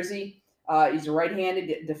New Jersey. He's a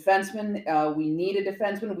right-handed defenseman. We need a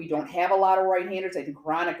defenseman. We don't have a lot of right-handers. I think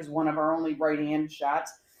Hronek is one of our only right-handed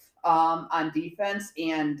shots on defense.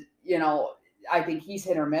 And, I think he's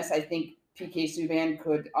hit or miss. I think PK Subban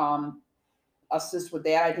could assist with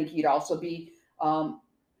that. I think he'd also be an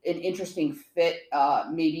interesting fit,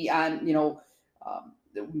 maybe on,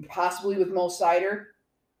 possibly with Mo Seider.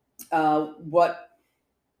 What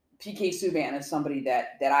PK Subban is somebody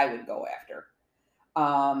that I would go after.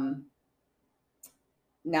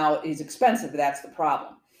 Now, he's expensive. That's the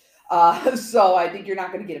problem. So I think you're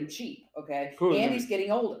not going to get him cheap, okay? And he's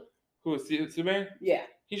getting older. Who is Subban? Yeah.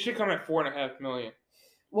 He should come at $4.5 million.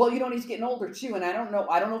 Well, he's getting older too, and I don't know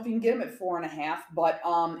if you can get him at 4.5, but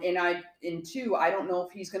in two, I don't know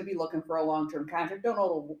if he's going to be looking for a long-term contract. Don't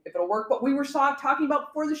know if it'll work, but we were talking about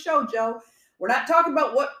before the show, Joe. We're not talking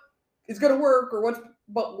about what is going to work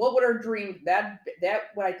but what would our dream that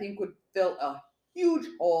what I think would fill a huge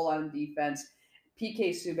hole on defense. PK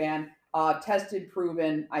Subban, tested,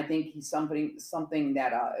 proven. I think he's something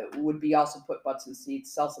that would be also put butts in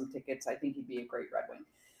seats, sell some tickets. I think he'd be a great Red Wing.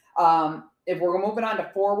 If we're moving on to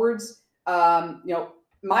forwards,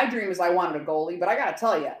 my dream is I wanted a goalie, but I got to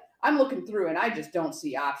tell you, I'm looking through and I just don't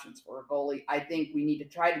see options for a goalie. I think we need to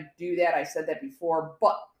try to do that. I said that before,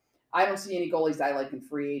 but I don't see any goalies I like in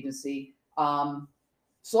free agency.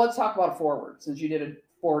 So let's talk about a forward. Since you did a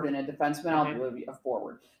forward and a defenseman, I'll do a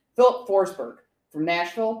forward. Philip Forsberg from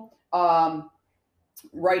Nashville,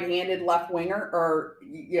 right-handed left winger,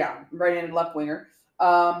 right-handed lleft winger.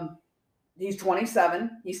 He's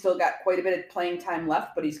 27. He's still got quite a bit of playing time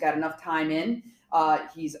left, but he's got enough time in.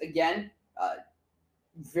 He's again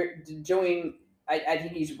doing. I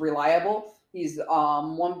think he's reliable. He's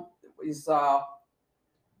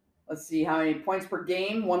let's see how many points per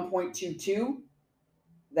game. 1.22.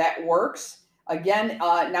 That works. Again,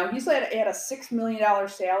 now he's at a $6 million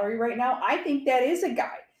salary right now. I think that is a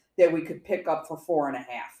guy that we could pick up for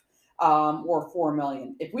 4.5 or $4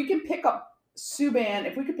 million. If we can pick up Subban,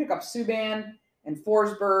 and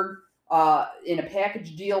Forsberg in a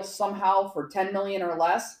package deal somehow for $10 million or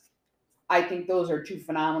less, I think those are two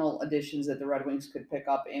phenomenal additions that the Red Wings could pick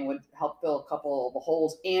up and would help fill a couple of the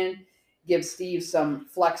holes and give Steve some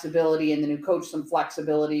flexibility and the new coach some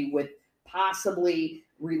flexibility with possibly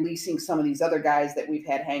releasing some of these other guys that we've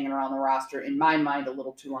had hanging around the roster, in my mind, a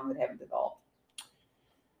little too long that haven't developed.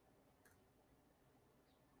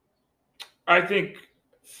 I think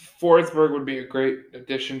Forsberg would be a great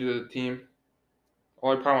addition to the team. The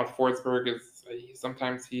only problem with Forsberg is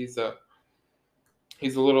sometimes he's a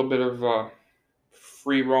little bit of a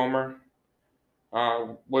free roamer.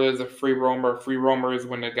 What is a free roamer? A free roamer is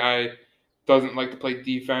when the guy doesn't like to play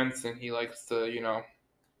defense and he likes to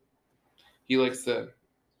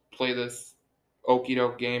play this okie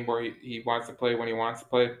doke game where he wants to play when he wants to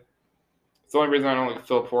play. It's the only reason I don't like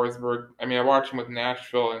Phil Forsberg. I mean, I watched him with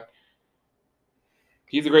Nashville, and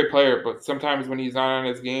he's a great player, but sometimes when he's not on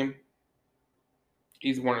his game,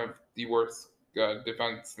 he's one of the worst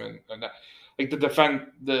defensemen.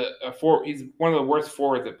 like he's one of the worst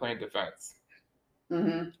forwards at playing defense.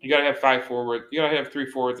 Mm-hmm. You gotta have 5 forwards. You gotta have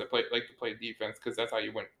 3 forwards that like to play defense because that's how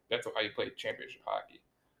you win. That's how you play championship hockey.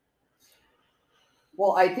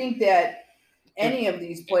 Well, I think that any of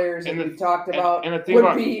these players that we've talked about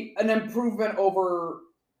would be an improvement over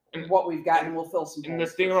what we've gotten. And we'll fill some holes. And the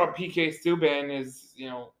thing about PK Subban is,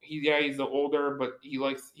 he's older, but he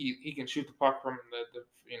can shoot the puck from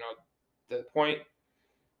the point.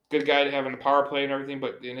 Good guy to have in the power play and everything,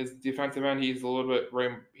 but in his defensive end, he's a little bit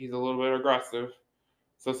aggressive.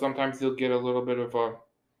 So sometimes he'll get a little bit of a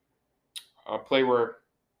play where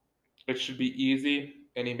it should be easy,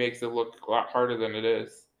 and he makes it look a lot harder than it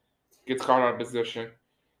is. Gets caught out of position.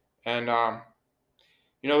 And,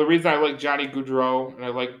 the reason I like Johnny Gaudreau and I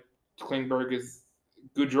like Klingberg is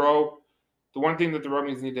Gaudreau, the one thing that the Red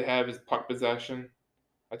Wings need to have is puck possession.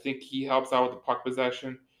 I think he helps out with the puck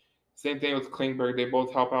possession. Same thing with Klingberg. They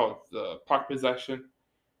both help out with the puck possession.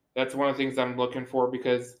 That's one of the things I'm looking for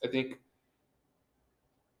because I think,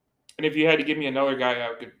 and if you had to give me another guy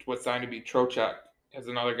I would sign to be Trocheck as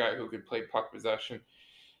another guy who could play puck possession.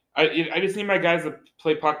 I just need my guys to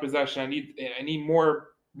play puck possession. I need more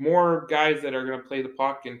guys that are going to play the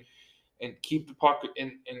puck and keep the puck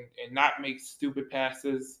and not make stupid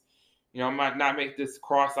passes. Not make this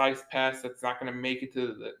cross ice pass that's not going to make it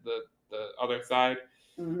to the other side.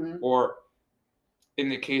 Mm-hmm. Or in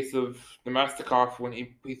the case of Nemestikov, when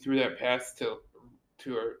he threw that pass to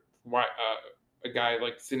a guy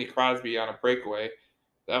like Sidney Crosby on a breakaway,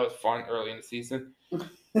 that was fun early in the season.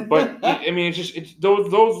 But I mean, it's those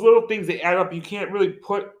little things that add up. You can't really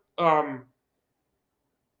put. You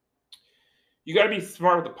got to be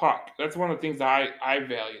smart with the puck. That's one of the things I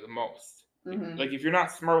value the most. Mm-hmm. Like if you're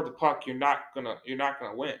not smart with the puck, you're not gonna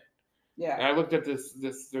win. Yeah. And I looked at this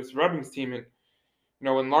Red Wings team, and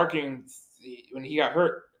when Larkin, when he got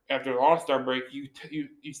hurt after the All-Star break, you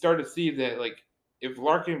started to see that like if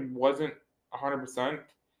Larkin wasn't 100%,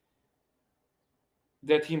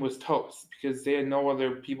 that team was toast because they had no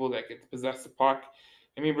other people that could possess the puck.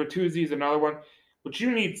 I mean, Bertuzzi is another one, but you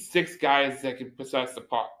need 6 guys that can possess the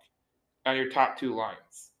puck on your top 2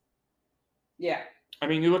 lines. Yeah. I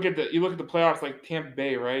mean, you look at the playoffs like Tampa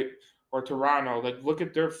Bay, right, or Toronto. Like, look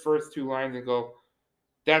at their first 2 lines and go,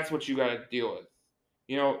 that's what you got to deal with.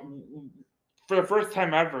 For the first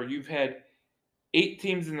time ever, you've had 8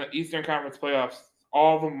 teams in the Eastern Conference playoffs.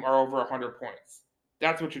 All of them are over 100 points.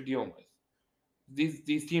 That's what you're dealing with.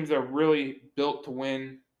 These teams are really built to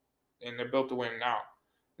win, and they're built to win now.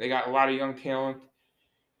 They got a lot of young talent.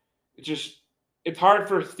 It's hard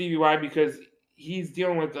for Stevie Y because he's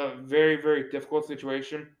dealing with a very, very difficult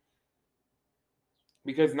situation.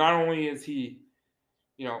 Because not only is he,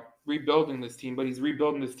 rebuilding this team, but he's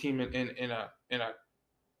rebuilding this team in a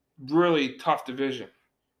really tough division.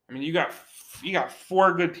 I mean, you got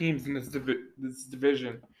 4 good teams in this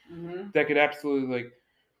division mm-hmm. that could absolutely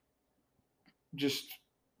just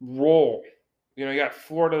roll. You got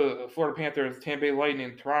Florida Panthers, Tampa Bay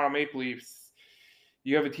Lightning, Toronto Maple Leafs.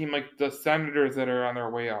 You have a team like the Senators that are on their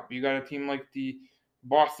way up. You got a team like the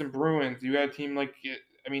Boston Bruins. You got a team like,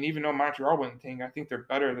 even though Montreal won the thing, I think they're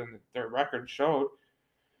better than their record showed.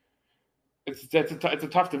 It's a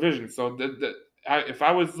tough division. So if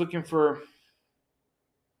I was looking for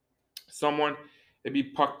someone, it'd be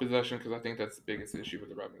puck possession because I think that's the biggest issue with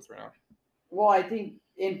the Red Wings right now. Well, I think,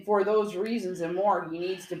 and for those reasons and more, he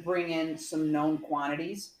needs to bring in some known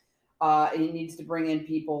quantities. He needs to bring in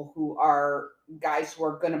people who are guys who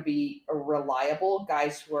are going to be reliable,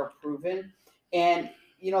 guys who are proven. And,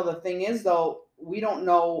 the thing is, though, we don't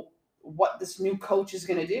know what this new coach is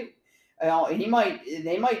going to do.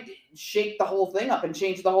 They might shake the whole thing up and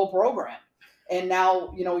change the whole program. And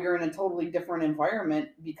now, you're in a totally different environment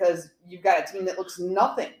because you've got a team that looks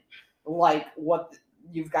nothing like what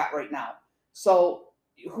you've got right now. So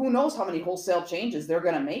who knows how many wholesale changes they're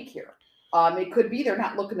going to make here. It could be they're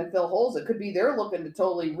not looking to fill holes. It could be they're looking to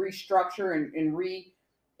totally restructure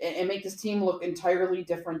and make this team look entirely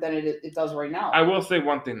different than it does right now. I will say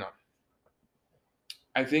one thing, though.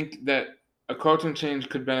 I think that a coaching change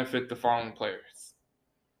could benefit the following players.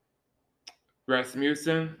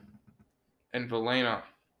 Rasmussen and Veleno.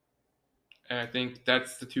 And I think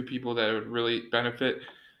that's the 2 people that would really benefit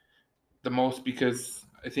the most because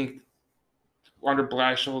I think under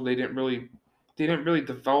Blashill, they didn't really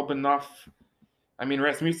develop enough. I mean,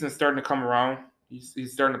 Rasmussen's starting to come around.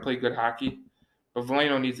 He's starting to play good hockey, but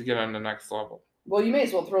Veleno needs to get on the next level. Well, you may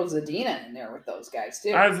as well throw Zadina in there with those guys too.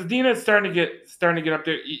 Zadina's starting to get up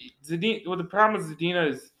there. The problem with Zadina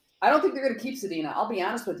is I don't think they're going to keep Zadina. I'll be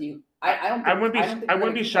honest with you. I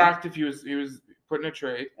wouldn't be shocked if he was put in a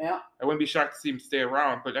trade. Yeah. I wouldn't be shocked to see him stay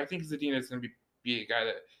around, but I think Zadina is going to be a guy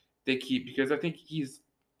that they keep because I think he's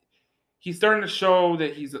starting to show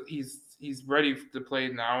that he's ready to play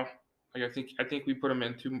now. Like I think we put him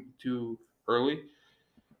in too early.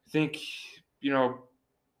 I think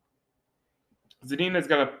Zadina's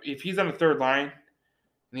got if he's on the third line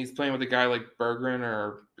and he's playing with a guy like Berggren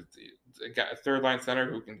or a third line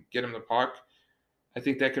center who can get him the puck, I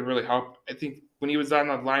think that could really help. I think when he was on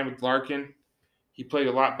the line with Larkin, he played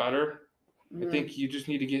a lot better. I think you just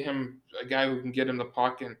need to get him a guy who can get him the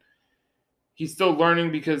puck, and he's still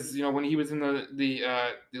learning because when he was in the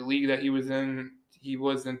league that he was in,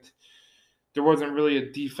 there wasn't really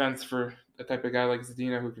a defense for a type of guy like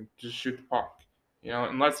Zadina who can just shoot the puck.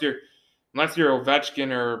 Unless you're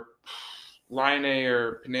Ovechkin or Line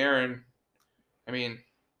or Panarin, I mean,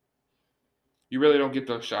 you really don't get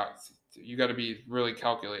those shots. You got to be really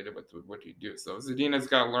calculated with what you do. So Zadina's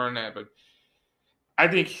got to learn that, but I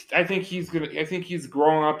think he's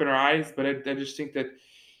growing up in our eyes. But I just think that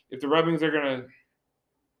if the Red Wings are gonna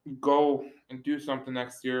go and do something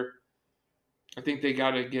next year, I think they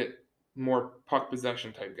got to get more puck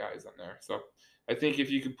possession type guys on there. So I think if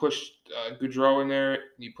you could push Gaudreau in there,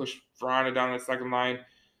 you push Verona down the second line,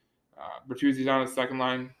 Bertuzzi down the second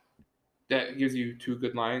line, that gives you two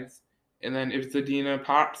good lines. And then if Zadina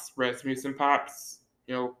pops, Rasmussen pops,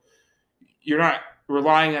 you're not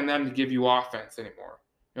relying on them to give you offense anymore.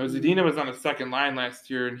 Zadina was on the second line last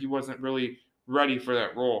year, and he wasn't really ready for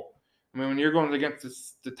that role. I mean, when you're going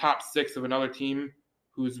against the top six of another team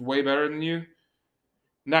who's way better than you, you're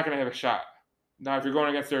not going to have a shot. Now, if you're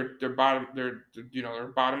going against their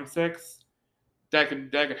bottom six, that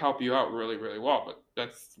could help you out really, really well. But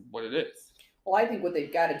that's what it is. Well, I think what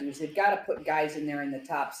they've got to do is they've got to put guys in there in the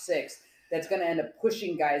top six that's going to end up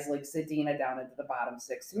pushing guys like Zadina down into the bottom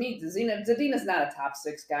six. To me, Zadina's not a top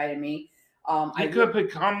six guy to me. He could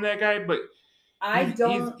become that guy, but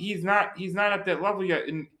he's not at that level yet.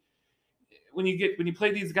 And when you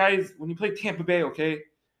play these guys, when you play Tampa Bay, okay,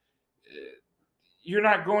 you're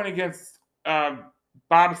not going against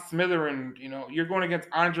Bob Smither and you're going against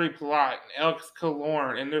Andre Palat and Alex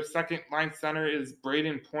Killorn, and their second line center is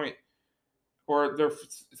Braden Point, or their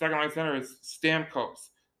second line center is Stamkos.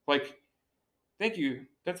 Like, thank you.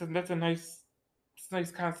 That's a nice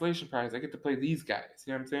consolation prize. I get to play these guys.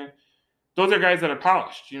 You know what I'm saying? Those are guys that are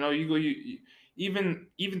polished. Even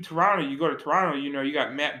Toronto. You go to Toronto. You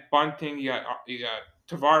got Matt Bunting. You got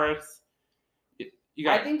Tavares.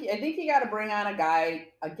 I think you got to bring on a guy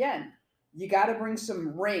again. You got to bring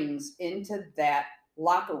some rings into that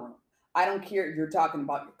locker room. I don't care if you're talking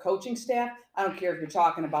about your coaching staff. I don't care if you're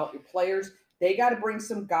talking about your players. They got to bring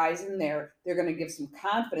some guys in there. They're going to give some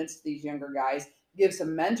confidence to these younger guys, give some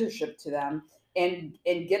mentorship to them, and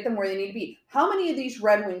get them where they need to be. How many of these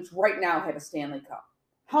Red Wings right now have a Stanley Cup?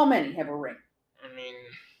 How many have a ring? I mean,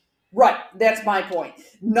 right. That's my point.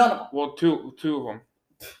 None of them. Well, two of them.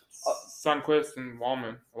 Sunquist and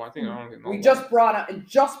Wallman. Well, I don't think we just brought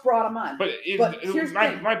them on. But here's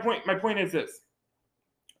my point. My point is this: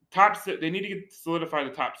 top six. They need to solidify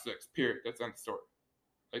the top six. Period. That's on the story.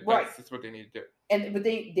 That's what they need to do. But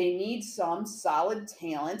they need some solid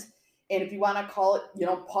talent. And if you want to call it,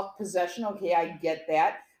 puck possession, okay, I get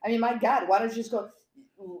that. I mean, my God, why don't you just go?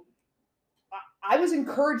 I was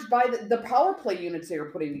encouraged by the power play units they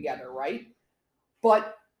were putting together, right?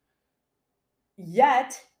 But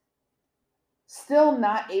yet, still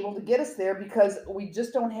not able to get us there because we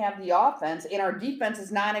just don't have the offense, and our defense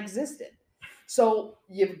is non-existent. So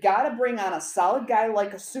you've got to bring on a solid guy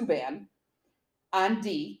like a Subban on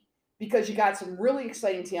D, because you got some really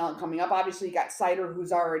exciting talent coming up. Obviously, you got Seider,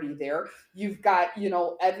 who's already there. You've got,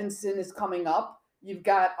 Evanson is coming up. You've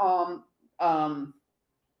got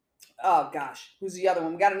who's the other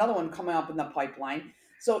one? We got another one coming up in the pipeline.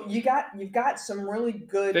 So you've got some really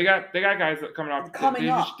good. They got guys that coming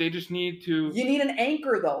up. They just need to. You need an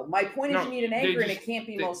anchor, though. My point is, you need an anchor, and it can't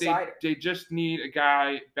be Mo Seider. They just need a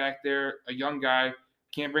guy back there, a young guy.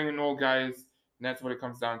 Can't bring in old guys, and that's what it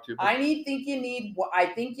comes down to. I think you need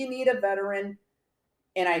a veteran,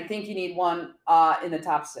 and I think you need one in the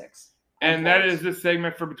top six. And that is this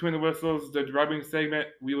segment for Between the Whistles, the Red Wings segment.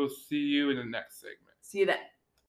 We will see you in the next segment. See you then.